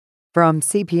From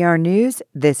CPR News,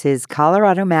 this is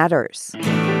Colorado Matters.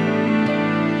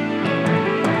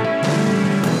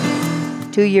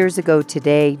 2 years ago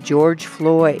today, George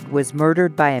Floyd was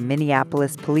murdered by a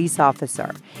Minneapolis police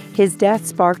officer. His death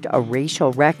sparked a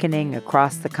racial reckoning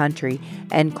across the country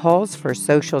and calls for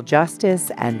social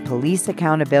justice and police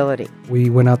accountability. We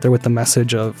went out there with the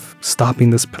message of stopping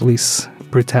this police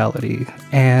brutality,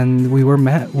 and we were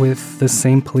met with the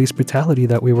same police brutality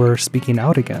that we were speaking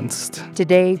out against.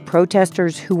 Today,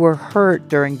 protesters who were hurt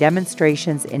during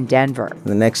demonstrations in Denver.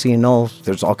 The next thing you know,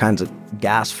 there's all kinds of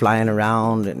gas flying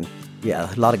around and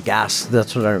a lot of gas.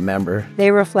 That's what I remember.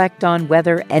 They reflect on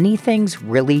whether anything's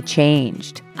really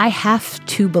changed. I have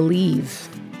to believe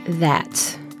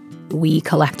that we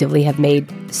collectively have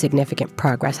made significant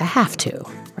progress. I have to,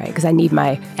 right? Because I need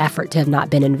my effort to have not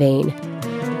been in vain.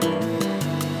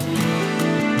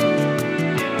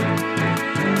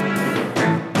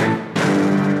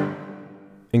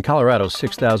 In Colorado's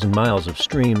 6,000 miles of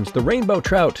streams, the rainbow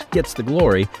trout gets the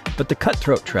glory, but the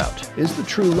cutthroat trout is the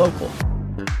true local.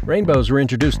 Rainbows were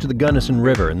introduced to the Gunnison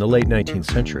River in the late 19th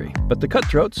century, but the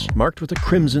cutthroats, marked with a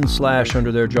crimson slash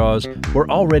under their jaws, were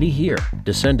already here,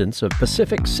 descendants of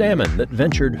Pacific salmon that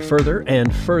ventured further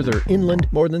and further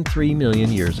inland more than 3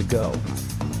 million years ago.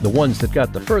 The ones that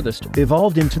got the furthest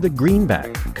evolved into the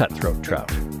greenback cutthroat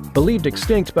trout. Believed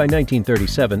extinct by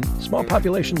 1937, small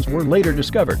populations were later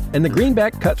discovered, and the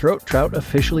greenback cutthroat trout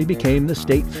officially became the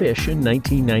state fish in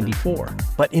 1994.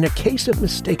 But in a case of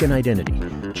mistaken identity,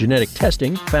 genetic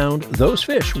testing found those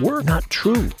fish were not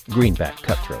true greenback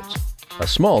cutthroats. A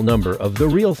small number of the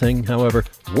real thing, however,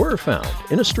 were found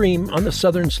in a stream on the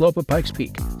southern slope of Pikes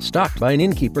Peak, stocked by an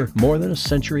innkeeper more than a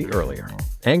century earlier.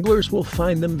 Anglers will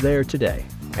find them there today,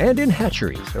 and in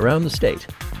hatcheries around the state,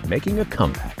 making a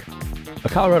comeback. A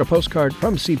Colorado postcard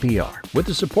from CPR with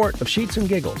the support of Sheets and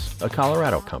Giggles, a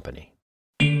Colorado company.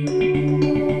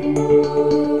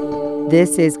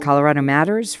 This is Colorado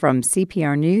Matters from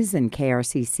CPR News and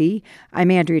KRCC. I'm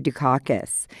Andrea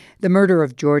Dukakis. The murder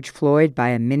of George Floyd by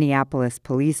a Minneapolis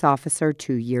police officer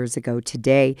 2 years ago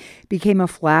today became a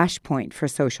flashpoint for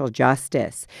social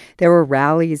justice. There were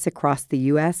rallies across the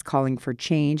U.S. calling for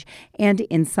change, and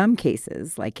in some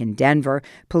cases, like in Denver,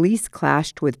 police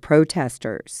clashed with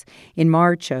protesters. In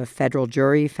March, a federal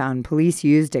jury found police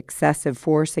used excessive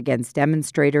force against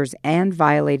demonstrators and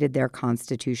violated their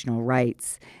constitutional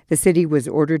rights. The city was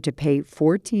ordered to pay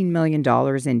 $14 million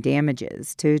in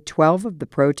damages to 12 of the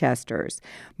protesters.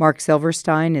 Mark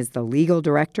Silverstein is the legal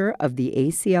director of the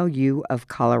ACLU of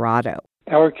Colorado.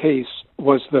 Our case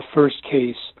was the first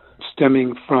case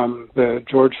stemming from the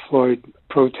George Floyd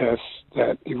protests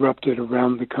that erupted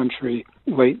around the country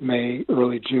late May,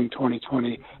 early June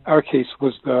 2020. Our case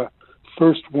was the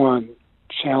first one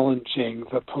challenging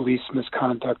the police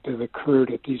misconduct that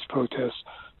occurred at these protests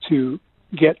to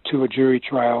get to a jury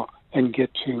trial and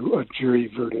get to a jury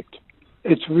verdict.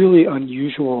 It's really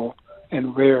unusual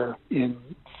and rare in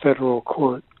federal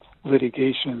court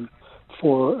litigation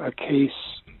for a case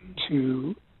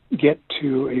to get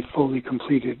to a fully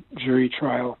completed jury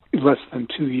trial less than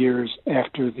 2 years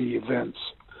after the events.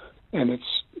 And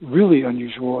it's really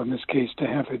unusual in this case to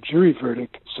have a jury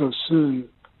verdict so soon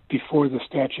before the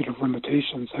statute of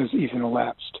limitations has even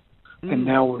elapsed. And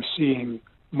now we're seeing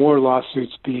more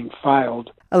lawsuits being filed.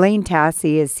 Elaine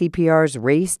Tassi is CPR's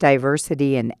race,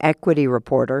 diversity, and equity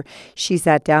reporter. She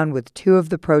sat down with two of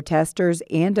the protesters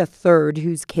and a third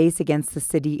whose case against the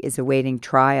city is awaiting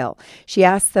trial. She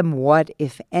asked them what,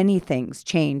 if anything's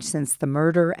changed since the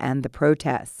murder and the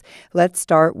protests. Let's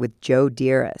start with Joe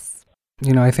Dearest.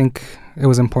 I think it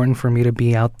was important for me to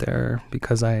be out there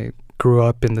because I grew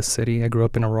up in the city. I grew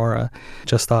up in Aurora,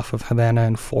 just off of Havana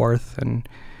and 4th, and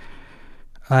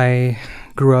I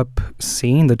grew up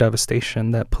seeing the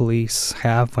devastation that police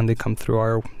have when they come through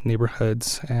our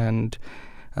neighborhoods and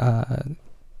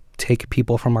take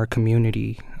people from our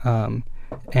community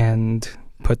and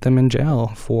put them in jail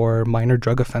for minor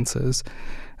drug offenses.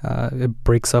 It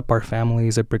breaks up our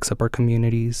families, it breaks up our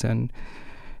communities, and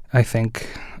I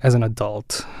think as an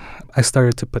adult, I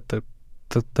started to put the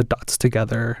dots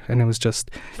together, and it was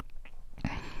just...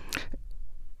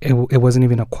 It wasn't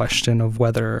even a question of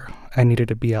whether I needed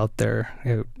to be out there.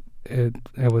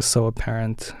 It was so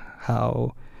apparent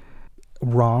how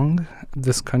wrong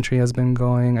this country has been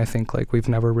going. I think we've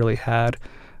never really had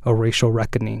a racial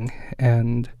reckoning,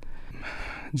 and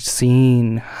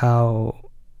seeing how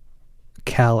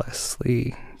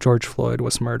callously George Floyd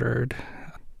was murdered,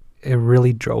 it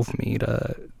really drove me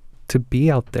to be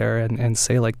out there and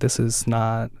say this is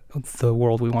not the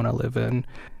world we want to live in.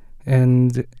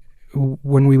 And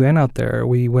when we went out there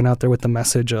with the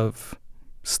message of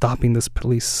stopping this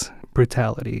police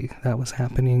brutality that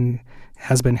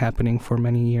has been happening for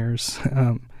many years.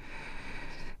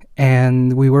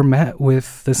 And we were met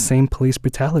with the same police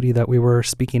brutality that we were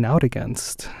speaking out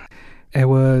against. It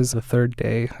was the third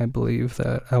day, I believe,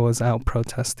 that I was out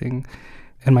protesting,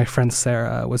 and my friend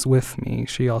Sarah was with me.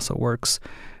 She also works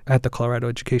at the Colorado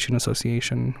Education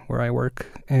Association where I work.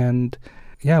 And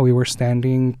yeah, we were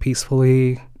standing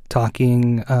peacefully,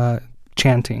 talking,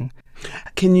 chanting.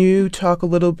 Can you talk a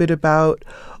little bit about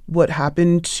what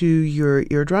happened to your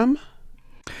eardrum?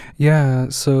 Yeah,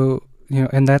 so,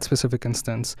 in that specific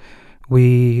instance,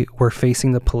 we were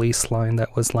facing the police line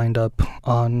that was lined up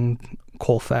on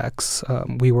Colfax.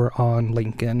 We were on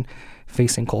Lincoln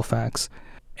facing Colfax.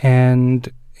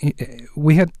 And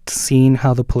we had seen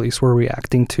how the police were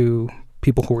reacting to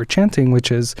people who were chanting,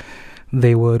 which is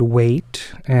they would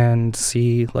wait and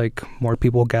see more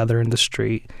people gather in the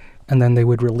street, and then they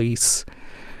would release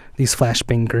these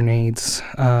flashbang grenades,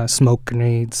 smoke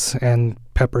grenades, and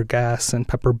pepper gas and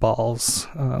pepper balls.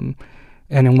 And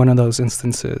in one of those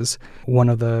instances, one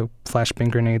of the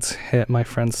flashbang grenades hit my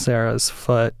friend Sarah's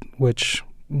foot, which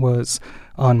was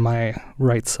on my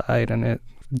right side, and it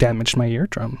damaged my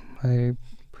eardrum. I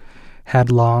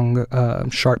had long,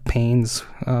 sharp pains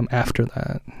after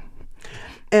that.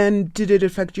 And did it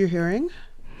affect your hearing?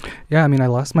 Yeah, I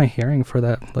lost my hearing for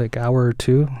that hour or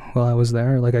two while I was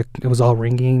there. It was all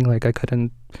ringing. I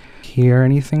couldn't hear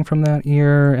anything from that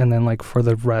ear. And then for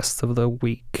the rest of the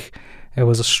week, it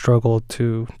was a struggle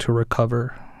to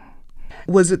recover.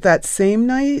 Was it that same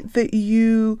night that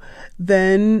you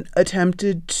then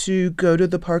attempted to go to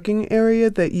the parking area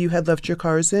that you had left your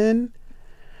cars in?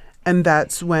 And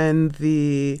that's when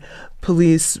the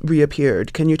police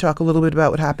reappeared. Can you talk a little bit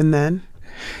about what happened then?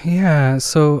 Yeah,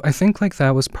 so I think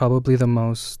that was probably the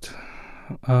most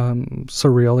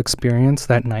surreal experience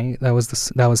that night. That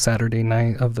was Saturday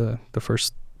night of the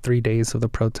first 3 days of the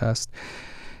protest.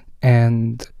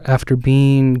 And after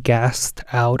being gassed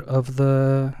out of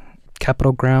the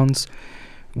Capitol grounds,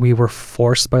 we were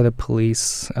forced by the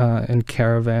police in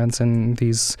caravans and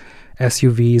these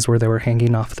SUVs where they were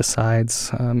hanging off the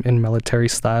sides in military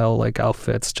style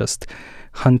outfits, just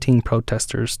hunting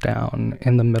protesters down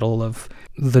in the middle of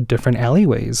the different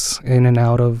alleyways in and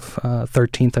out of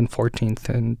 13th and 14th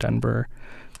in Denver.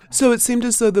 So it seemed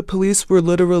as though the police were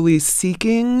literally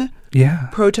seeking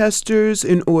protesters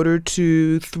in order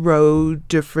to throw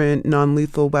different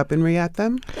non-lethal weaponry at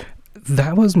them?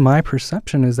 That was my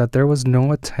perception, is that there was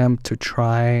no attempt to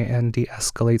try and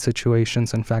de-escalate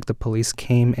situations. In fact, the police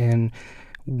came in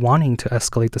wanting to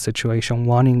escalate the situation,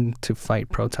 wanting to fight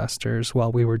protesters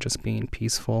while we were just being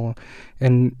peaceful.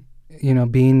 And,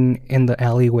 being in the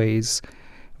alleyways,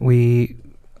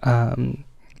 and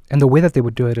the way that they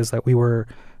would do it is that we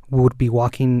would be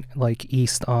walking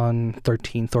east on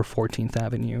 13th or 14th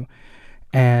Avenue,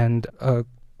 and a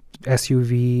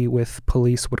SUV with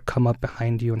police would come up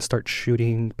behind you and start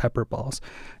shooting pepper balls.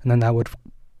 And then that would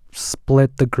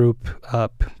split the group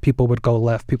up. People would go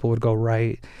left, people would go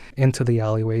right into the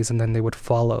alleyways, and then they would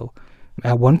follow.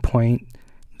 At one point,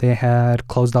 they had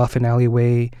closed off an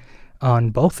alleyway on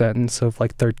both ends of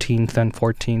 13th and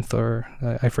 14th, or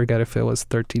I forget if it was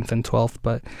 13th and 12th,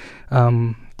 but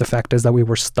the fact is that we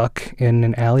were stuck in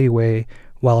an alleyway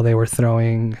while they were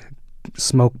throwing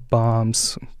smoke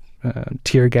bombs,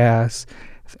 tear gas,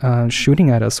 shooting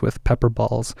at us with pepper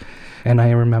balls. And I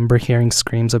remember hearing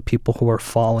screams of people who were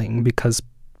falling because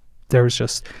there was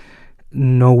just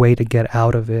no way to get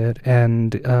out of it.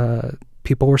 And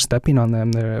people were stepping on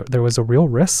them. There was a real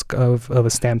risk of a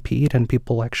stampede and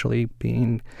people actually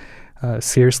being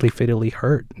seriously fatally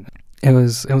hurt. It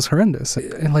was horrendous.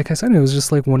 And like I said, it was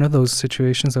just one of those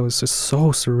situations that was just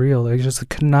so surreal. I just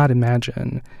could not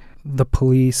imagine the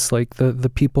police,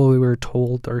 the people who were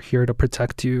told are here to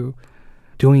protect you,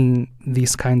 doing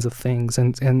these kinds of things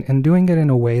and doing it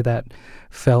in a way that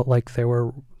felt like they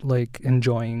were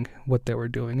enjoying what they were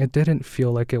doing. It didn't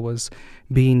feel like it was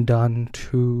being done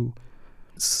to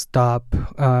stop.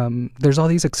 There's all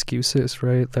these excuses,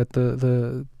 right, that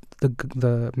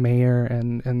the mayor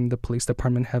and the police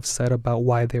department have said about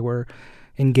why they were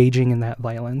engaging in that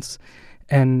violence.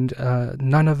 And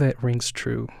none of it rings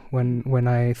true when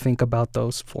I think about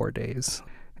those 4 days.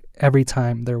 Every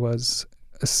time there was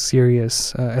a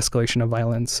serious escalation of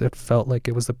violence, it felt like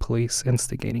it was the police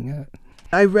instigating it.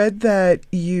 I read that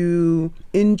you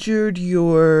injured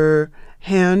your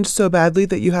hand so badly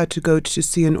that you had to go to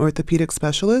see an orthopedic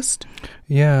specialist.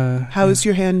 Yeah. How is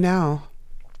your hand now?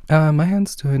 My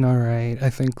hand's doing all right. I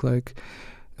think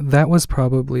that was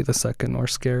probably the second or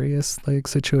scariest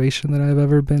situation that I've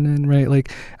ever been in,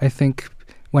 right? I think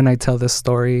when I tell this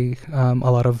story, a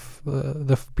lot of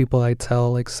the people I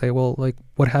tell like say, well, like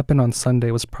what happened on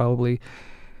Sunday was probably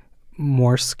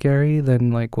more scary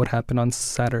than like what happened on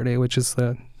Saturday, which is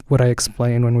what I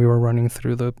explained when we were running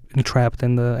through trapped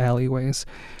in the alleyways.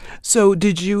 So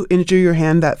did you injure your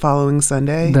hand that following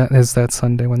Sunday? That is that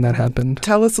Sunday when that happened.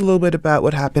 Tell us a little bit about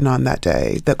what happened on that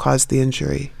day that caused the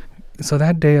injury. So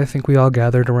that day, I think we all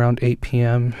gathered around 8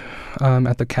 p.m.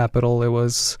 At the Capitol. It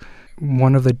was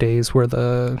one of the days where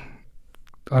the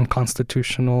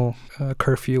unconstitutional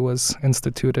curfew was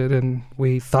instituted, and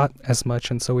we thought as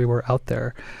much, and so we were out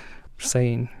there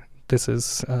saying this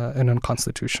is an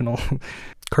unconstitutional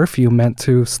curfew meant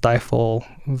to stifle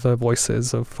the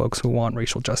voices of folks who want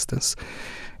racial justice.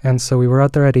 And so we were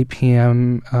out there at 8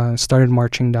 p.m., started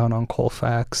marching down on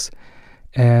Colfax,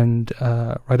 and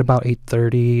right about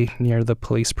 8:30 near the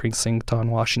police precinct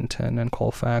on Washington and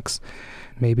Colfax,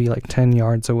 maybe like 10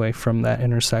 yards away from that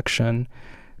intersection,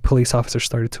 police officers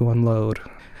started to unload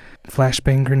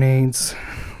flashbang grenades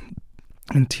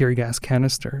and tear gas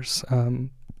canisters.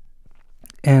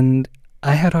 And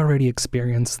I had already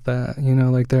experienced that,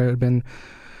 like there had been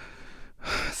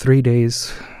 3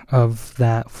 days of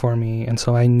that for me. And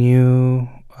so I knew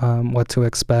what to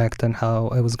expect and how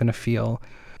I was going to feel.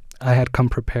 I had come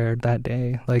prepared that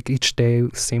day. Like each day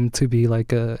seemed to be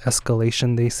like a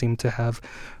escalation. They seemed to have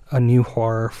a new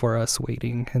horror for us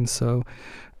waiting. And so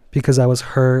because I was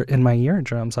hurt in my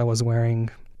eardrums, I was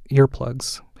wearing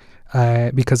earplugs.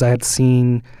 Because I had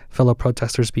seen fellow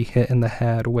protesters be hit in the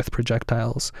head with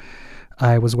projectiles.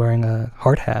 I was wearing a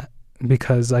hard hat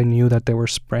because I knew that they were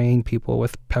spraying people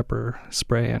with pepper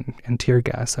spray and tear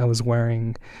gas. I was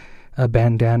wearing a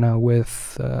bandana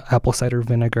with apple cider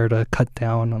vinegar to cut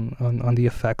down on the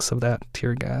effects of that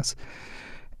tear gas.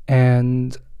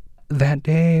 And that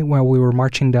day while we were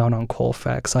marching down on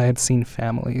Colfax, I had seen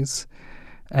families.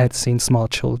 I had seen small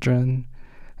children.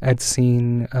 I'd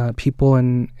seen people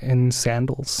in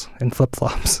sandals and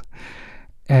flip-flops.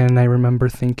 And I remember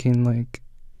thinking, like,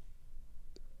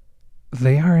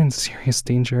 they are in serious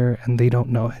danger and they don't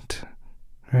know it,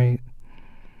 right?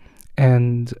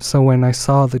 And so when I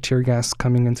saw the tear gas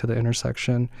coming into the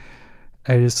intersection,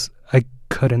 I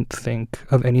couldn't think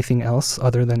of anything else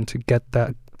other than to get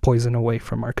that poison away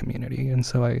from our community. And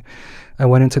so I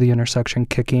went into the intersection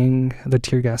kicking the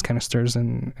tear gas canisters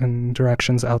in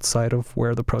directions outside of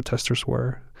where the protesters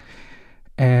were.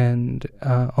 And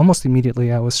almost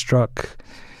immediately I was struck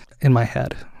in my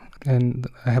head. And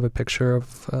I have a picture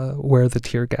of where the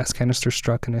tear gas canister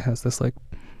struck, and it has this like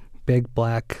big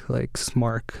black like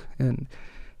smark. And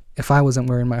if I wasn't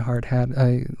wearing my hard hat,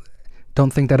 I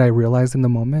don't think that I realized in the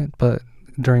moment, but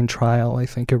during trial I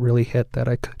think it really hit that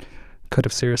I could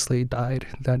have seriously died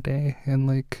that day. And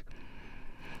like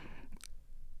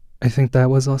I think that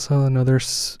was also another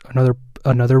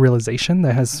realization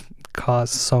that has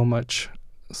caused so much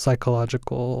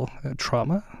psychological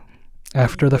trauma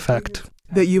after the fact.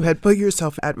 That you had put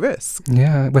yourself at risk.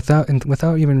 Yeah, without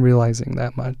even realizing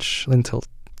that much until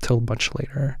much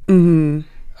later.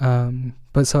 Mm-hmm.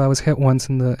 But so I was hit once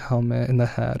in the helmet, in the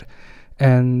head.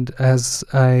 And as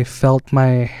I felt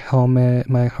my helmet,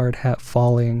 my hard hat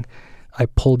falling, I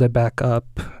pulled it back up.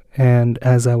 And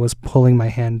as I was pulling my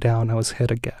hand down, I was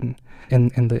hit again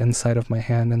in the inside of my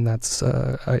hand. And that's,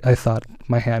 I thought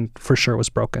my hand for sure was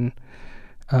broken.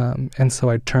 And so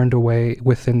I turned away.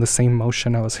 Within the same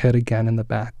motion, I was hit again in the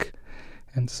back.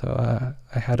 And so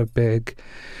I had a big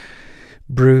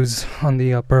bruise on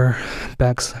the upper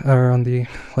backs, or on the,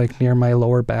 like, near my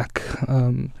lower back.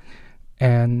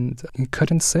 And I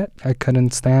couldn't sit. I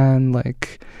couldn't stand.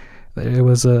 Like, it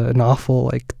was an awful,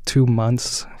 like, 2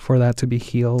 months for that to be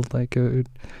healed. Like,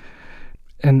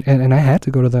 and I had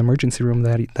to go to the emergency room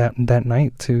that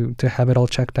night to have it all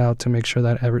checked out to make sure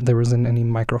that there wasn't any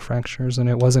microfractures. And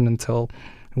it wasn't until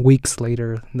weeks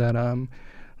later that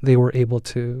they were able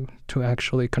to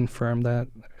actually confirm that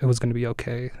it was going to be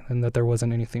okay and that there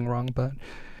wasn't anything wrong. But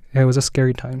it was a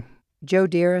scary time. Joe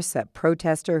Dearis, a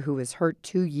protester who was hurt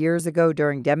 2 years ago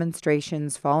during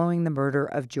demonstrations following the murder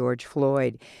of George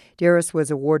Floyd. Dearis was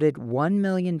awarded $1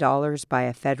 million by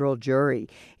a federal jury.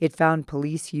 It found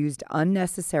police used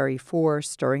unnecessary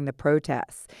force during the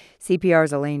protests.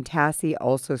 CPR's Elaine Tassi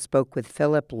also spoke with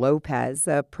Philip Lopez,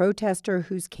 a protester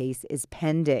whose case is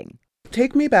pending.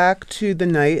 Take me back to the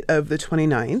night of the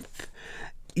 29th.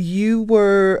 You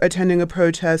were attending a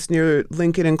protest near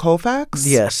Lincoln and Colfax?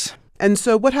 Yes. And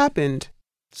so what happened?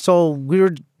 So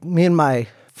me and my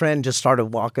friend just started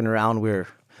walking around. We were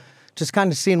just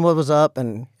kind of seeing what was up,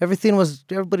 and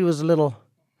everybody was a little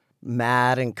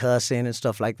mad and cussing and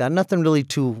stuff like that. Nothing really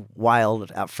too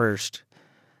wild at first.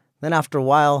 Then after a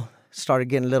while, started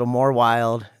getting a little more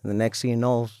wild. And the next thing you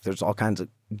know, there's all kinds of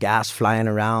gas flying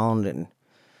around. And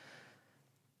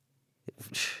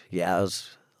yeah, it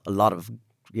was a lot of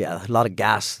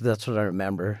gas. That's what I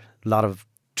remember. A lot of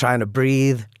trying to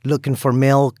breathe, looking for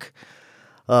milk.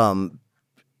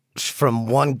 From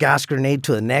one gas grenade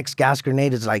to the next gas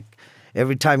grenade, it's like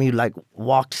every time you like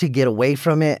walked to get away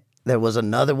from it, there was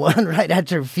another one right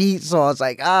at your feet. So I was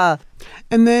like,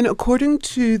 And then according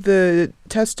to the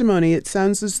testimony, it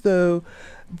sounds as though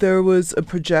there was a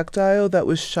projectile that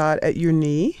was shot at your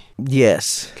knee.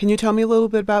 Yes. Can you tell me a little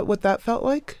bit about what that felt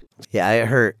like? Yeah, it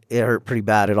hurt. It hurt pretty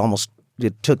bad.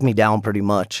 It took me down pretty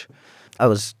much. I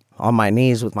was on my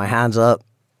knees with my hands up,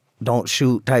 don't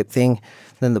shoot type thing.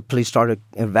 Then the police started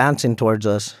advancing towards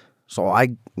us. So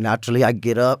I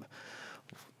get up,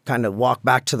 kind of walk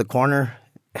back to the corner,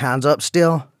 hands up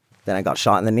still. Then I got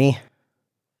shot in the knee.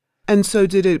 And so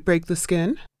did it break the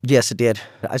skin? Yes, it did.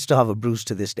 I still have a bruise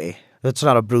to this day. It's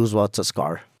not a bruise, well, it's a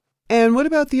scar. And what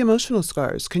about the emotional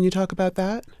scars? Can you talk about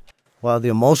that? Well, the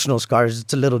emotional scars,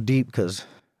 it's a little deep because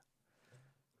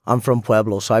I'm from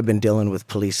Pueblo, so I've been dealing with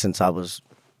police since I was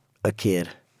a kid.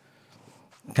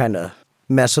 Kind of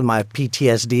mess with my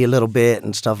PTSD a little bit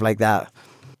and stuff like that.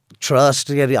 I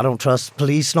don't trust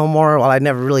police no more. Well, I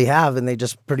never really have, and they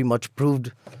just pretty much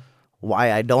proved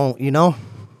why I don't,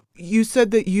 You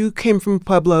said that you came from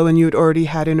Pueblo and you had already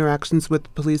had interactions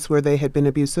with police where they had been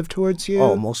abusive towards you?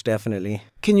 Oh, most definitely.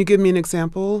 Can you give me an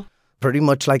example? Pretty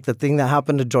much like the thing that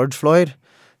happened to George Floyd.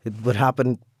 It would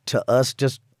happen to us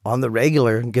just on the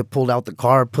regular and get pulled out the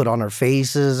car, put on our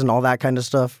faces and all that kind of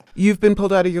stuff. You've been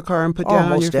pulled out of your car and put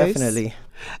down on your face? Oh, most definitely.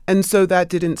 And so that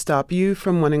didn't stop you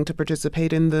from wanting to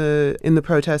participate in the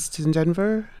protests in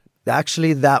Denver?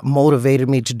 Actually, that motivated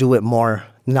me to do it more.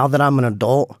 Now that I'm an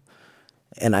adult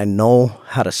and I know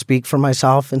how to speak for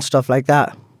myself and stuff like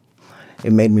that,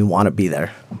 it made me want to be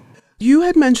there. You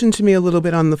had mentioned to me a little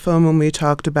bit on the phone when we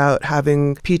talked about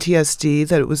having PTSD,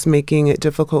 that it was making it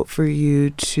difficult for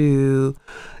you to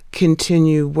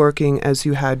continue working as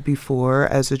you had before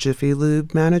as a Jiffy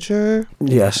Lube manager.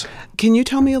 Yes. Can you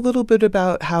tell me a little bit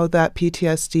about how that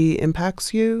PTSD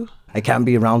impacts you? I can't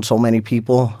be around so many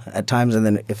people at times, and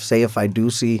then if I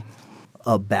do see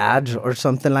a badge or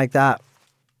something like that,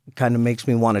 it kind of makes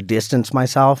me want to distance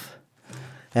myself.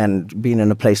 And being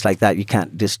in a place like that, you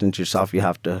can't distance yourself. You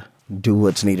have to do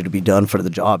what's needed to be done for the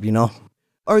job,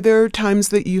 Are there times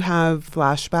that you have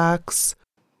flashbacks?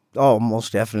 Oh,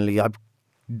 most definitely.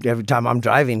 Every time I'm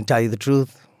driving, tell you the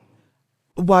truth.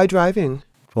 Why driving?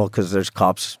 Well, because there's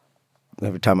cops.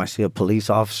 Every time I see a police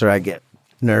officer, I get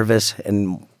nervous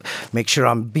and make sure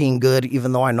I'm being good,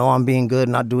 even though I know I'm being good,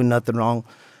 not doing nothing wrong.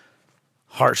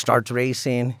 Heart starts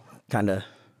racing, kind of.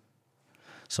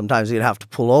 Sometimes you'd have to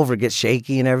pull over, get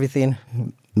shaky and everything.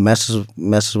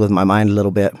 Messes with my mind a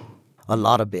little bit. A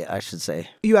lot of it, I should say.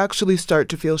 You actually start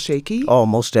to feel shaky? Oh,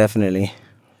 most definitely.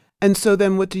 And so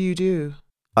then what do you do?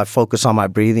 I focus on my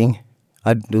breathing.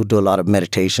 I do a lot of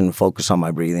meditation, focus on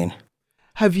my breathing.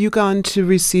 Have you gone to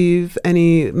receive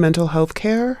any mental health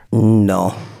care?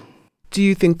 No. Do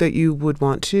you think that you would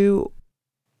want to?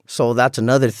 So that's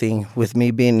another thing. With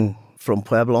me being from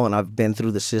Pueblo and I've been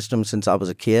through the system since I was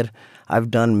a kid, I've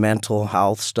done mental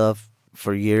health stuff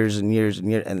for years and years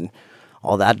and years, and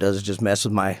all that does is just mess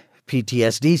with my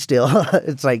PTSD still.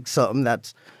 It's like something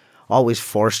that's always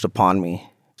forced upon me.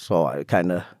 So I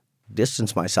kind of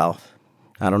distance myself.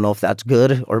 I don't know if that's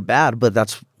good or bad, but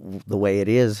that's the way it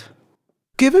is.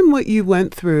 Given what you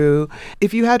went through,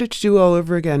 if you had it to do all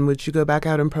over again, would you go back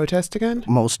out and protest again?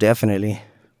 Most definitely.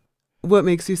 What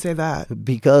makes you say that?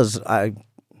 Because I'm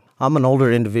an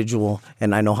older individual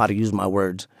and I know how to use my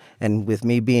words. And with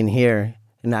me being here,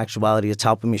 in actuality, it's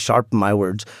helping me sharpen my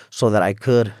words so that I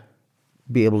could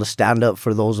be able to stand up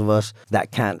for those of us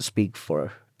that can't speak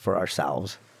for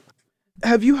ourselves.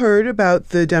 Have you heard about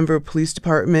the Denver Police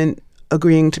Department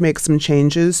agreeing to make some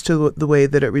changes to the way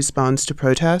that it responds to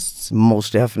protests?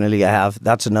 Most definitely I have.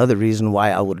 That's another reason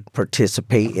why I would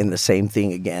participate in the same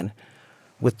thing again.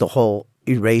 With the whole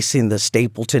erasing the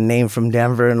Stapleton name from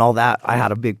Denver and all that, I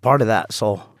had a big part of that.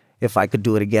 So if I could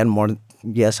do it again more,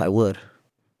 yes, I would.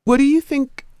 What do you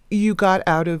think you got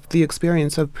out of the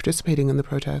experience of participating in the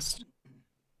protest?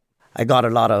 I got a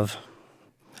lot of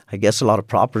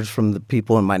props from the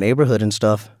people in my neighborhood and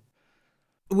stuff.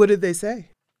 What did they say?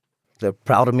 They're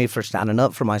proud of me for standing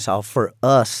up for myself, for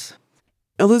us.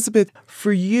 Elizabeth,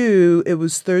 for you, it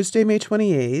was Thursday, May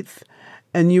 28th,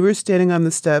 and you were standing on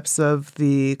the steps of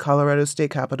the Colorado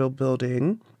State Capitol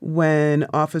building when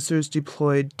officers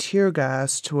deployed tear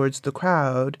gas towards the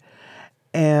crowd.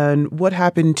 And what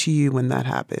happened to you when that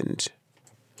happened?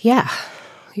 Yeah.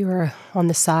 We were on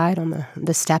the side, on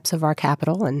the steps of our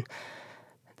Capitol, and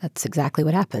that's exactly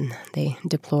what happened. They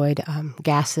deployed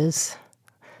gases.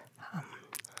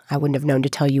 I wouldn't have known to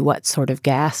tell you what sort of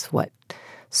gas, what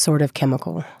sort of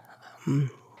chemical. It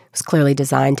was clearly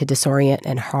designed to disorient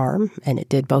and harm, and it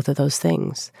did both of those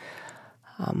things.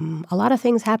 A lot of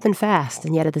things happened fast,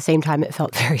 and yet at the same time it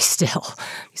felt very still.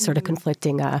 Sort of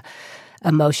conflicting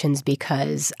emotions,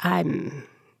 because I'm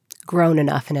grown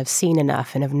enough and have seen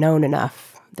enough and have known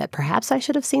enough that perhaps I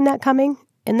should have seen that coming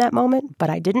in that moment, but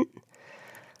I didn't.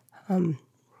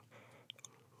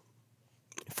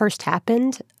 First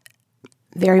happened,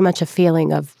 very much a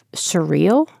feeling of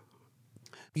surreal.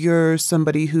 You're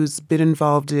somebody who's been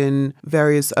involved in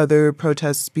various other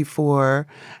protests before,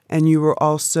 and you were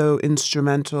also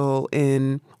instrumental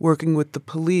in working with the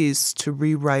police to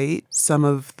rewrite some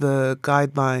of the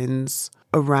guidelines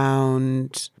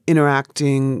around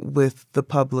interacting with the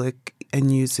public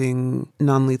and using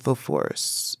non-lethal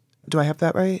force. Do I have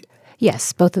that right?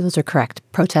 Yes, both of those are correct.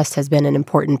 Protest has been an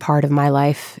important part of my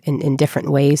life in different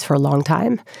ways for a long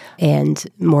time. And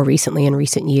more recently, in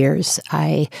recent years,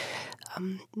 I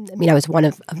was one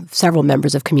of several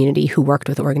members of community who worked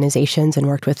with organizations and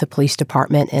worked with the police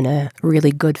department in a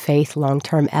really good faith,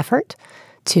 long-term effort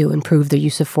to improve the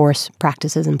use of force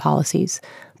practices and policies,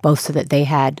 both so that they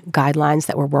had guidelines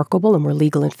that were workable and were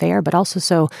legal and fair, but also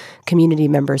so community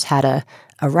members had a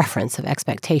reference of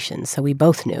expectations, so we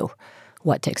both knew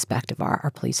what to expect of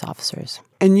our police officers.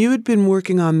 And you had been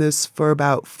working on this for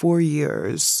about 4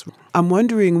 years. I'm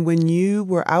wondering, when you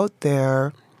were out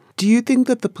there, do you think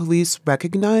that the police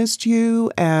recognized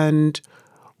you and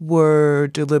were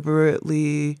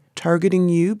deliberately targeting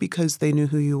you because they knew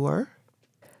who you were?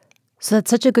 So that's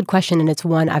such a good question, and it's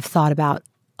one I've thought about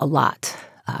a lot,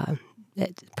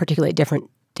 particularly at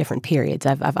different periods.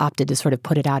 I've opted to sort of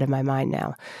put it out of my mind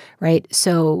now, right?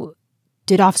 So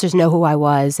did officers know who I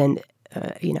was? And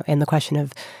the question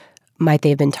of, might they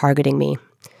have been targeting me?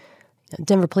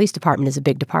 Denver Police Department is a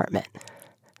big department.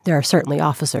 There are certainly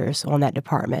officers on that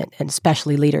department, and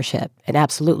especially leadership, and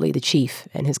absolutely the chief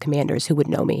and his commanders who would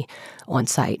know me on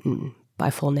site and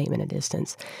by full name in a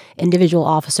distance. Individual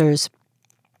officers,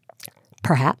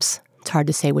 perhaps. It's hard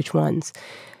to say which ones.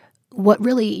 What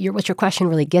your question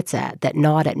really gets at, that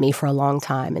gnawed at me for a long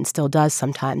time and still does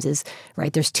sometimes, is,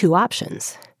 right, there's two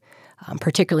options.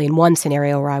 Particularly in one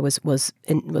scenario where I was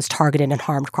targeted and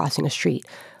harmed crossing a street.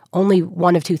 Only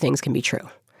one of two things can be true.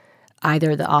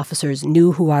 Either the officers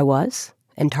knew who I was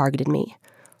and targeted me,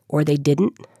 or they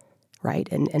didn't, right,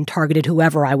 and targeted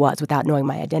whoever I was without knowing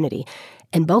my identity.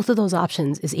 And both of those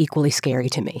options is equally scary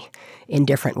to me in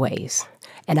different ways.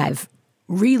 And I've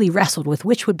really wrestled with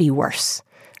which would be worse,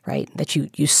 right, that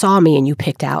you saw me and you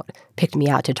picked me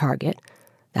out to target.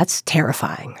 That's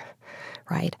terrifying,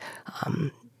 right?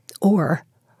 Or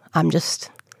I'm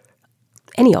just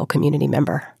any old community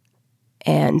member,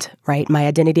 and, right, my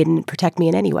identity didn't protect me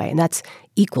in any way, and that's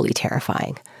equally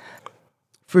terrifying.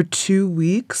 For 2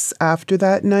 weeks after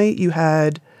that night, you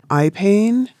had eye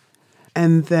pain,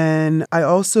 and then I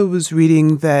also was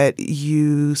reading that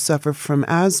you suffer from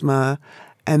asthma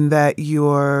and that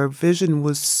your vision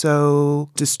was so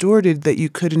distorted that you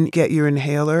couldn't get your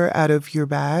inhaler out of your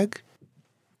bag.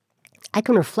 I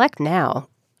can reflect now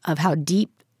of how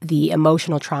deep the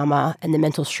emotional trauma and the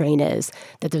mental strain is,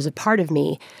 that there's a part of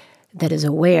me that is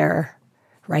aware,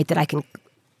 right, that I can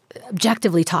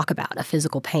objectively talk about a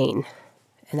physical pain,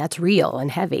 and that's real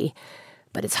and heavy,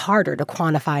 but it's harder to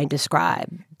quantify and describe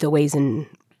the ways in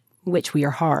which we are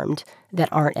harmed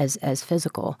that aren't as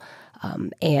physical.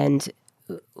 And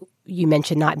you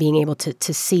mentioned not being able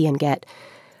to see and get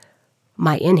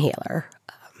my inhaler.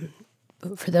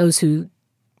 For those who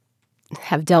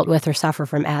have dealt with or suffer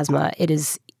from asthma, it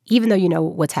is, even though you know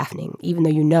what's happening, even though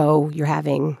you know you're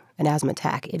having an asthma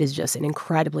attack, it is just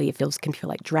can feel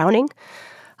like drowning.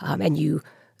 And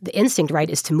the instinct, right,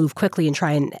 is to move quickly and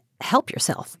try and help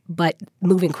yourself. But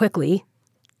moving quickly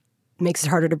makes it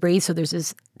harder to breathe. So there's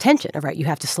this tension of, right, you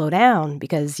have to slow down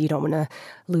because you don't want to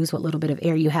lose what little bit of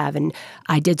air you have. And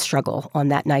I did struggle on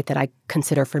that night that I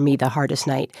consider for me the hardest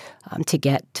night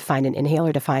to find an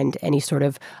inhaler, to find any sort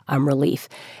of relief.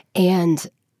 And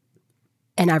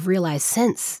I've realized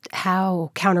since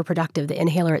how counterproductive the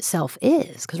inhaler itself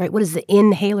is. Because, right, what is the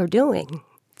inhaler doing?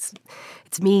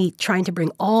 It's me trying to bring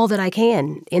all that I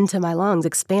can into my lungs,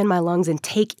 expand my lungs, and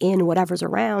take in whatever's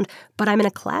around. But I'm in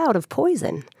a cloud of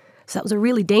poison. So that was a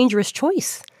really dangerous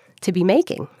choice to be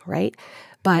making, right?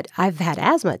 But I've had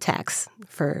asthma attacks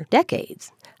for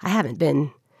decades. I haven't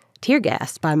been tear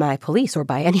gassed by my police or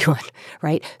by anyone,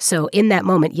 right? So in that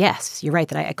moment, yes, you're right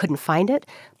that I couldn't find it,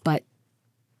 but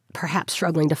perhaps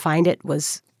struggling to find it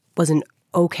was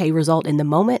okay result in the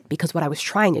moment, because what I was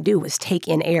trying to do was take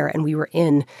in air, and we were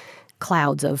in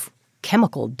clouds of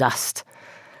chemical dust.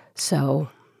 So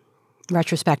in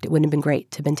retrospect, it wouldn't have been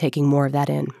great to have been taking more of that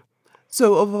in.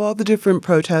 So of all the different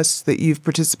protests that you've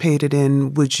participated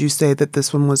in, would you say that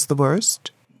this one was the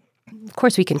worst? Of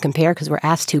course, we can compare because we're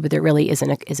asked to, but there really isn't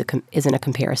a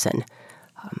comparison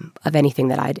of anything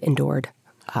that I'd endured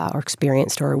or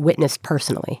experienced or witnessed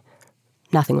personally.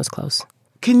 Nothing was close.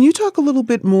 Can you talk a little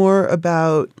bit more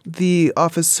about the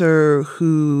officer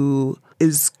who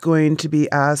is going to be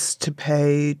asked to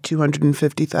pay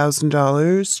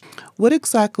 $250,000? What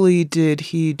exactly did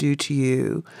he do to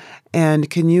you? And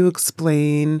can you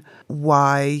explain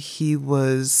why he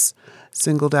was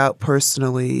singled out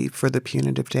personally for the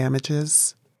punitive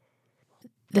damages?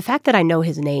 The fact that I know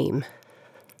his name,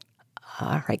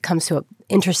 comes to an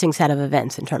interesting set of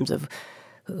events in terms of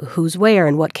who's where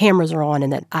and what cameras are on,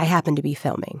 and that I happen to be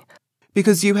filming.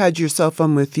 Because you had your cell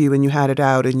phone with you and you had it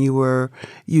out and you were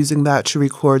using that to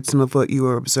record some of what you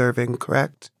were observing,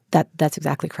 correct? That's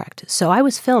exactly correct. So I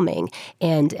was filming,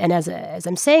 and as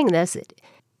I'm saying this,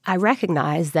 I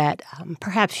recognize that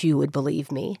perhaps you would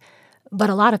believe me, but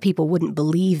a lot of people wouldn't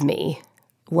believe me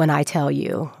when I tell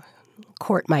you.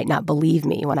 Court might not believe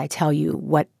me when I tell you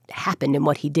what happened and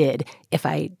what he did if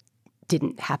I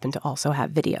didn't happen to also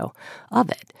have video of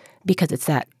it, because it's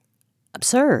that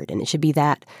absurd, and it should be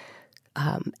that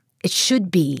it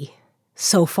should be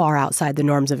so far outside the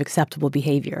norms of acceptable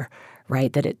behavior,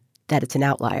 right, that it's an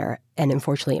outlier. And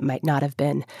unfortunately, it might not have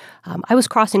been. I was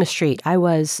crossing a street. I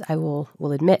will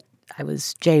admit, I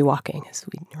was jaywalking.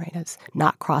 I was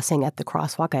not crossing at the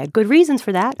crosswalk. I had good reasons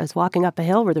for that. I was walking up a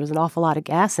hill where there was an awful lot of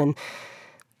gas, and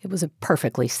it was a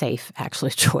perfectly safe,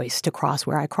 actually, choice to cross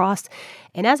where I crossed.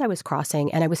 And as I was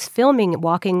crossing, and I was filming,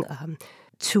 walking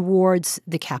towards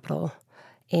the Capitol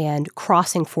and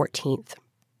crossing 14th,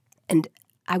 and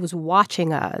I was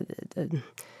watching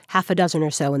half a dozen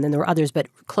or so, and then there were others, but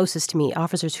closest to me,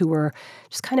 officers who were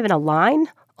just kind of in a line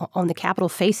on the Capitol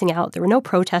facing out. There were no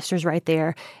protesters right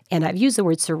there, and I've used the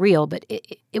word surreal, but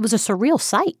it was a surreal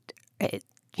sight.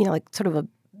 Like sort of a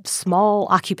small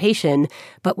occupation,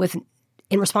 but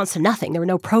in response to nothing. There were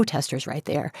no protesters right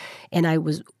there. And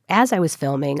as I was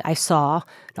filming, I saw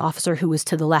an officer who was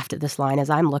to the left of this line as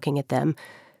I'm looking at them,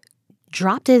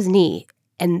 dropped his knee,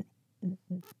 and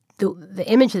the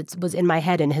image that was in my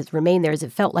head and has remained there is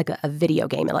it felt like a video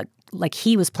game, like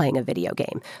he was playing a video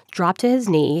game. Dropped to his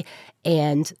knee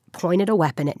and pointed a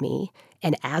weapon at me,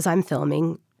 and as I'm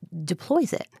filming,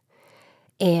 deploys it.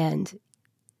 And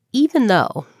even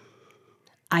though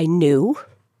I knew,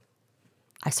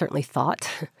 I certainly thought,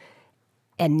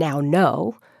 and now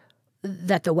know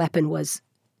that the weapon was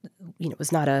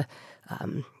not a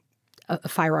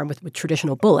firearm with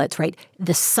traditional bullets, right?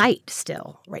 The sight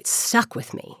still, right, stuck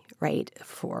with me, right,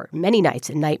 for many nights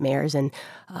and nightmares, and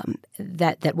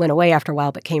that went away after a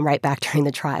while, but came right back during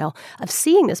the trial, of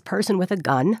seeing this person with a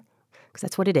gun, because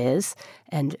that's what it is,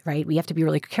 and, right, we have to be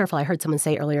really careful. I heard someone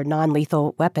say earlier,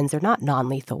 non-lethal weapons. They're not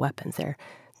non-lethal weapons.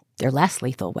 They're less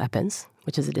lethal weapons,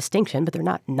 which is a distinction, but they're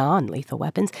not non-lethal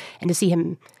weapons. And to see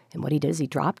him, and what he did is he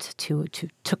dropped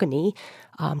took a knee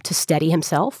to steady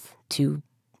himself, to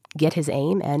get his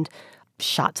aim, and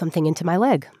shot something into my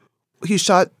leg. He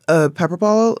shot a pepper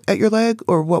ball at your leg,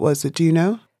 or what was it? Do you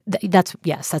know? That's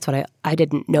what I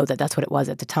didn't know that's what it was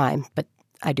at the time, but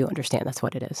I do understand that's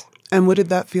what it is. And what did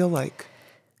that feel like?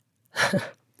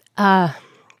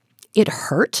 It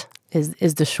hurt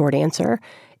is the short answer.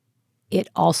 It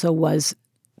also was,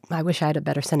 I wish I had a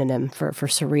better synonym for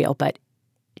surreal, but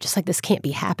just like, this can't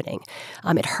be happening.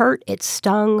 It hurt, it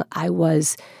stung. I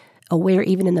was aware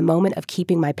even in the moment of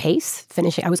keeping my pace,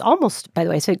 finishing. I was almost, by the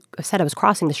way, I said I was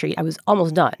crossing the street. I was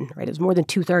almost done, right? It was more than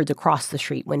 2/3 across the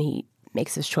street when he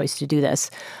makes his choice to do this.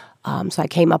 So I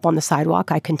came up on the sidewalk.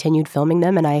 I continued filming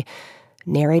them, and I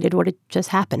narrated what had just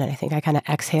happened. And I think I kind of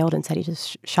exhaled and said he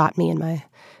just shot me in my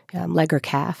leg or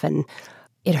calf, and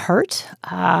it hurt.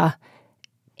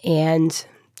 And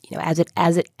as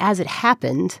it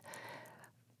happened,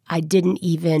 I didn't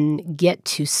even get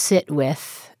to sit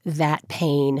with that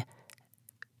pain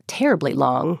terribly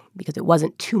long, because it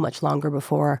wasn't too much longer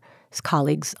before his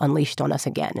colleagues unleashed on us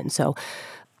again. And so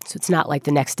it's not like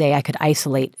the next day I could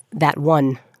isolate that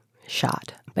one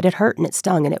shot. But it hurt and it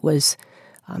stung, and it was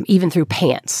even through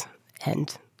pants,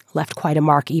 and left quite a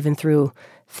mark even through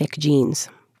thick jeans.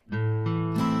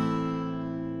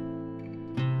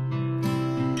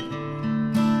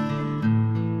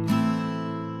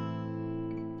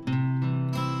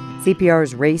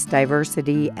 CPR's race,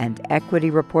 diversity, and equity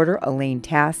reporter Elaine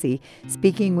Tassi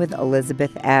speaking with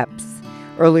Elizabeth Epps.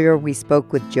 Earlier, we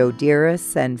spoke with Joe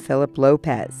Dearest and Philip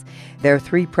Lopez. They're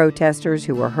three protesters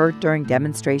who were hurt during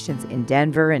demonstrations in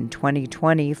Denver in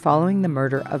 2020 following the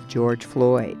murder of George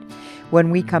Floyd. When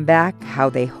we come back,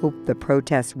 how they hope the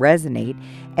protests resonate,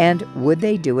 and would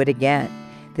they do it again?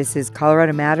 This is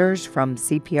Colorado Matters from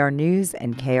CPR News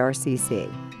and KRCC.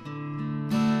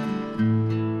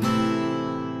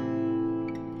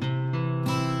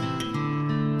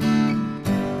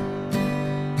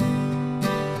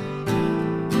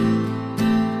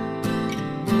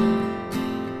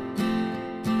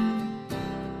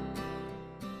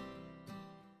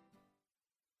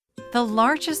 The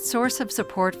largest source of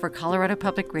support for Colorado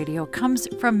Public Radio comes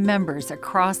from members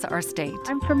across our state.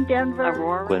 I'm from Denver,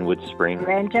 Aurora, Glenwood Springs,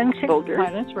 Grand Junction, Boulder,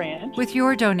 Pinus Ranch. With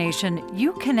your donation,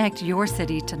 you connect your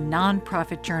city to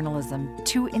nonprofit journalism,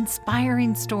 to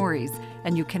inspiring stories,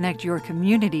 and you connect your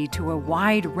community to a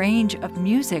wide range of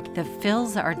music that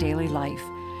fills our daily life.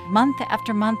 Month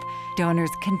after month,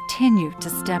 donors continue to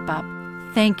step up.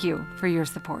 Thank you for your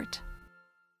support.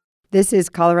 This is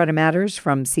Colorado Matters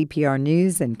from CPR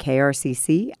News and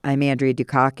KRCC. I'm Andrea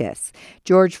Dukakis.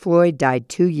 George Floyd died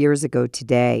 2 years ago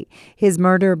today. His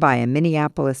murder by a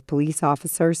Minneapolis police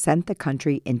officer sent the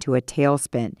country into a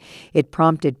tailspin. It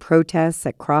prompted protests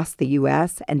across the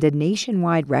U.S. and a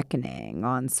nationwide reckoning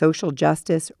on social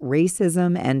justice,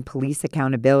 racism, and police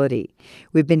accountability.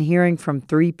 We've been hearing from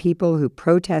three people who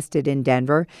protested in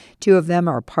Denver. Two of them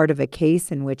are part of a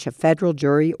case in which a federal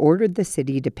jury ordered the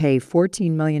city to pay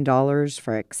 $14 million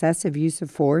for excessive use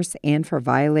of force and for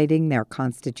violating their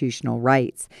constitutional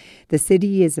rights. The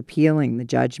city is appealing the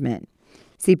judgment.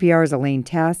 CPR's Elaine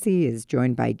Tassi is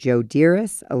joined by Joe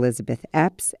Dearest, Elizabeth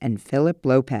Epps, and Philip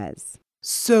Lopez.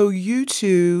 So you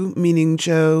two, meaning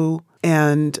Joe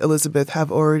and Elizabeth,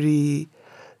 have already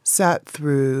sat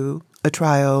through a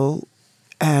trial,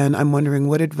 and I'm wondering,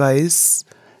 what advice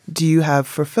do you have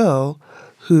for Phil,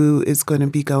 who is going to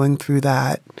be going through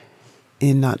that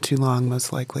in not too long,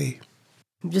 most likely?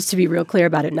 Just to be real clear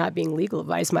about it not being legal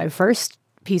advice, my first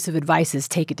piece of advice is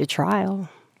take it to trial.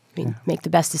 Make the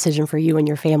best decision for you and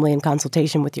your family in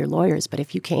consultation with your lawyers. But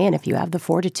if you can, if you have the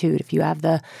fortitude, if you have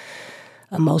the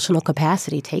emotional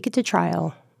capacity, take it to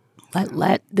trial.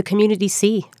 Let the community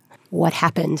see what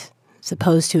happened, as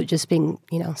opposed to it just being,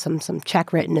 some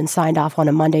check written and signed off on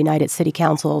a Monday night at City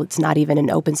Council. It's not even an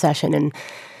open session. And,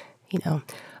 so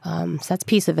that's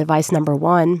piece of advice number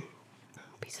one.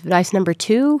 Piece of advice number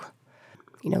two,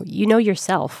 you know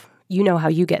yourself. You know how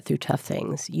you get through tough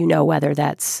things. You know whether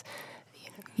that's,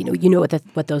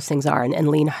 what those things are, and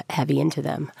lean heavy into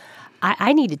them.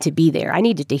 I needed to be there. I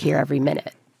needed to hear every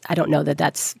minute. I don't know that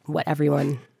that's what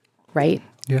everyone, right?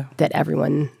 Yeah.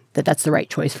 That's the right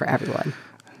choice for everyone.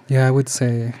 Yeah, I would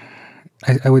say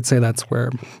that's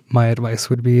where my advice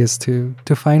would be, is to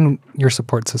find your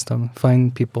support system,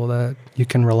 find people that you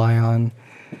can rely on.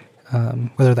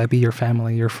 Whether that be your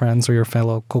family, your friends, or your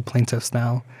fellow co-plaintiffs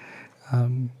now,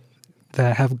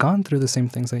 that have gone through the same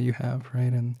things that you have,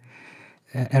 right?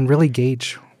 And really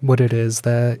gauge what it is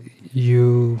that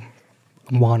you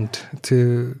want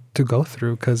to go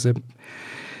through. Because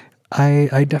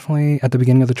I definitely, at the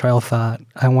beginning of the trial, thought,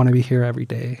 I want to be here every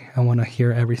day. I want to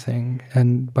hear everything.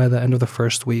 And by the end of the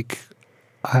first week,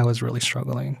 I was really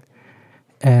struggling.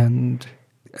 And,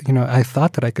 I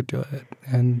thought that I could do it.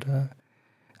 And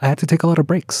I had to take a lot of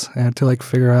breaks. I had to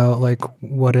figure out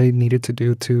what I needed to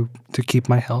do to keep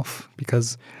my health,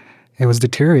 because it was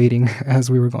deteriorating as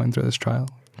we were going through this trial.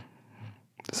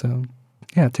 So,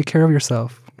 yeah, take care of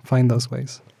yourself. Find those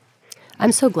ways.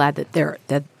 I'm so glad that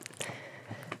that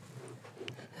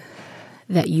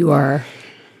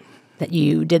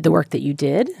you did the work that you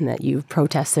did, and that you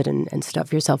protested and stood up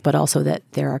for yourself, but also that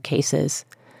there are cases.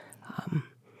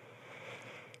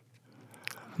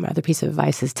 My other piece of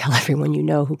advice is tell everyone you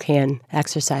know who can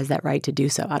exercise that right to do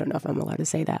so. I don't know if I'm allowed to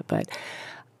say that, but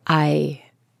I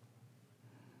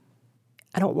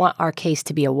don't want our case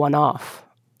to be a one-off.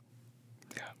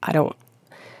 Yeah. I don't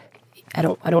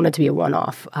want it to be a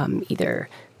one-off, either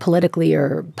politically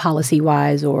or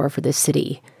policy-wise or for this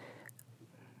city.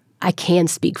 I can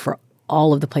speak for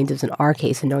all of the plaintiffs in our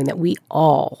case in knowing that we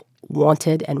all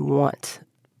wanted and want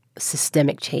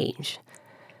systemic change.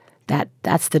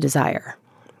 That's the desire.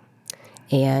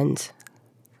 And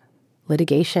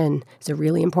litigation is a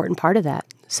really important part of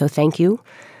that. So thank you.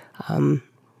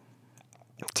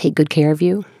 Take good care of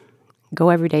you. Go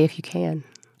every day if you can.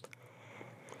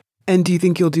 And do you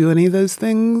think you'll do any of those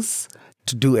things?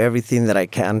 To do everything that I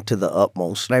can to the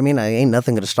utmost. I ain't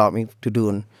nothing going to stop me to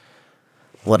doing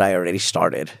what I already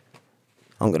started.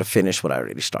 I'm going to finish what I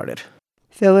already started.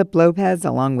 Philip Lopez,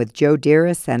 along with Joe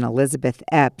Dearis and Elizabeth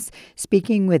Epps,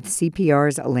 speaking with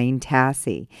CPR's Elaine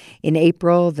Tassi. In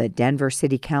April, the Denver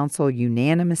City Council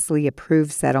unanimously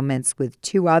approved settlements with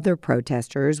 2 other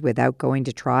protesters without going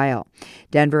to trial.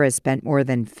 Denver has spent more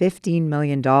than $15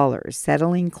 million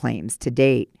settling claims to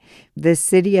date. The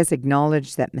city has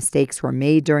acknowledged that mistakes were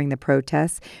made during the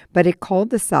protests, but it called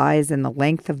the size and the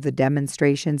length of the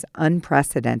demonstrations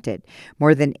unprecedented.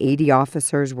 More than 80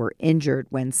 officers were injured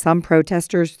when some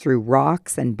protesters threw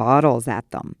rocks and bottles at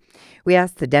them. We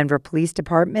asked the Denver Police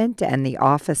Department and the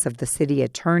Office of the City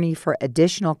Attorney for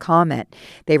additional comment.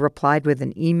 They replied with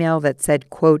an email that said,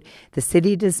 quote, "The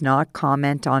city does not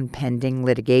comment on pending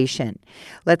litigation."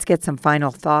 Let's get some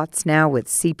final thoughts now with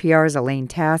CPR's Elaine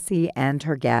Tassi and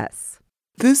her guests.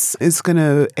 This is going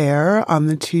to air on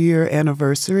the 2-year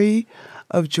anniversary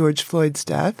of George Floyd's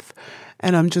death,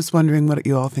 and I'm just wondering what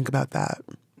you all think about that.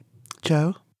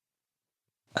 Joe?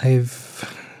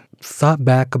 I've thought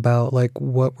back about like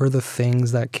what were the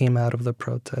things that came out of the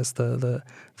protest, the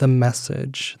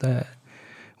message that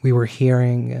we were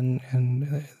hearing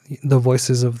and the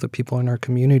voices of the people in our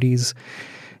communities.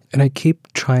 And I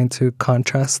keep trying to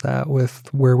contrast that with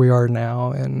where we are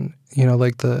now. And, you know,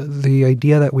 like the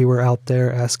idea that we were out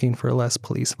there asking for less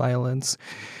police violence,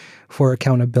 for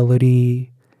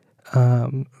accountability,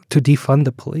 to defund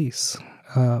the police.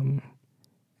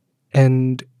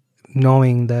 And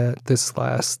knowing that this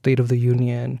last State of the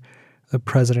Union, the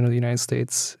President of the United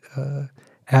States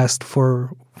asked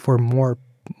for more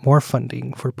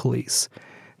funding for police,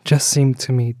 just seemed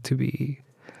to me to be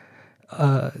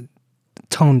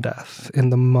tone deaf in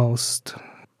the most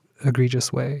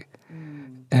egregious way.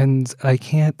 And I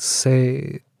can't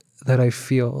say that I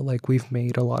feel like we've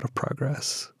made a lot of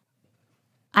progress.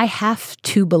 I have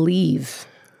to believe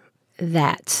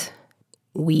that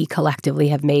we collectively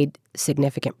have made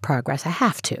significant progress. I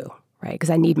have to, right? Because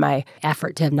I need my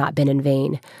effort to have not been in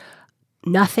vain.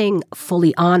 Nothing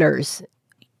fully honors,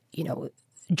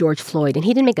 George Floyd. And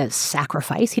he didn't make a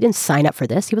sacrifice. He didn't sign up for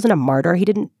this. He wasn't a martyr. He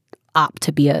didn't opt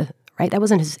to be right? That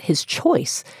wasn't his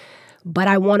choice. But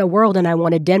I want a world and I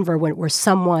want a Denver where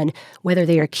someone, whether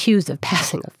they are accused of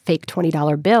passing a fake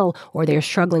 $20 bill or they are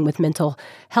struggling with mental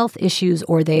health issues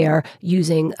or they are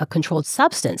using a controlled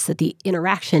substance, that the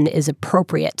interaction is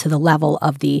appropriate to the level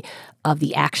of the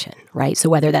action, right? So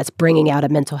whether that's bringing out a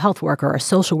mental health worker or a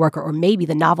social worker or maybe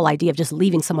the novel idea of just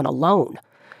leaving someone alone,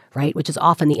 right, which is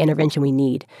often the intervention we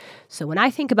need. So when I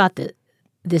think about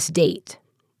this date,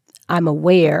 I'm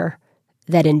aware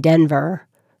that in Denver,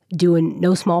 due in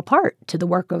no small part to the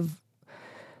work of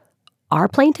our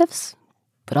plaintiffs,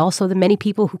 but also the many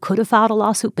people who could have filed a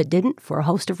lawsuit but didn't for a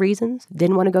host of reasons,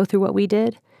 didn't want to go through what we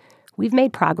did. We've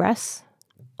made progress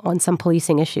on some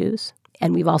policing issues,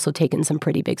 and we've also taken some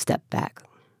pretty big steps back.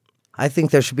 I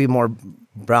think there should be more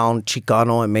brown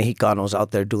Chicano and Mexicanos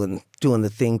out there doing the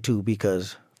thing too,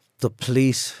 because the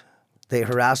police, they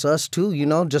harass us too,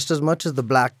 just as much as the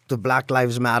Black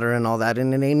Lives Matter and all that.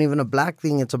 And it ain't even a black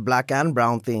thing, it's a black and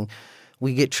brown thing.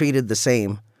 We get treated the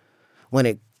same when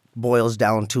it boils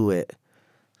down to it.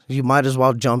 You might as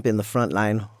well jump in the front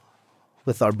line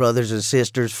with our brothers and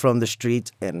sisters from the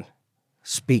streets and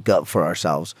speak up for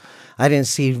ourselves. I didn't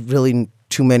see really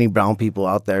too many brown people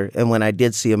out there. And when I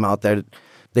did see them out there,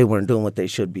 they weren't doing what they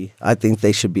should be. I think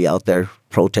they should be out there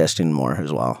protesting more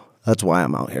as well. That's why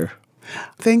I'm out here.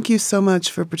 Thank you so much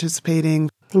for participating.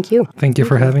 Thank you. Thank you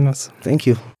for having us. Thank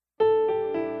you.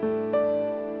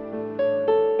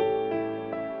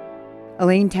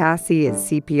 Elaine Tassi is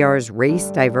CPR's race,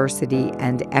 diversity,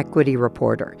 and equity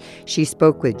reporter. She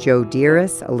spoke with Joe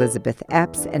Dearis, Elizabeth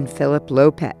Epps, and Philip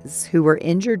Lopez, who were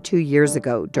injured 2 years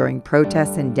ago during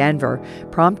protests in Denver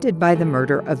prompted by the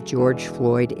murder of George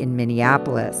Floyd in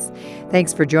Minneapolis.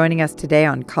 Thanks for joining us today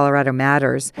on Colorado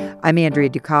Matters. I'm Andrea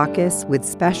Dukakis with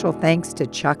special thanks to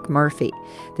Chuck Murphy.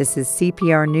 This is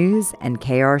CPR News and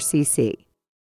KRCC.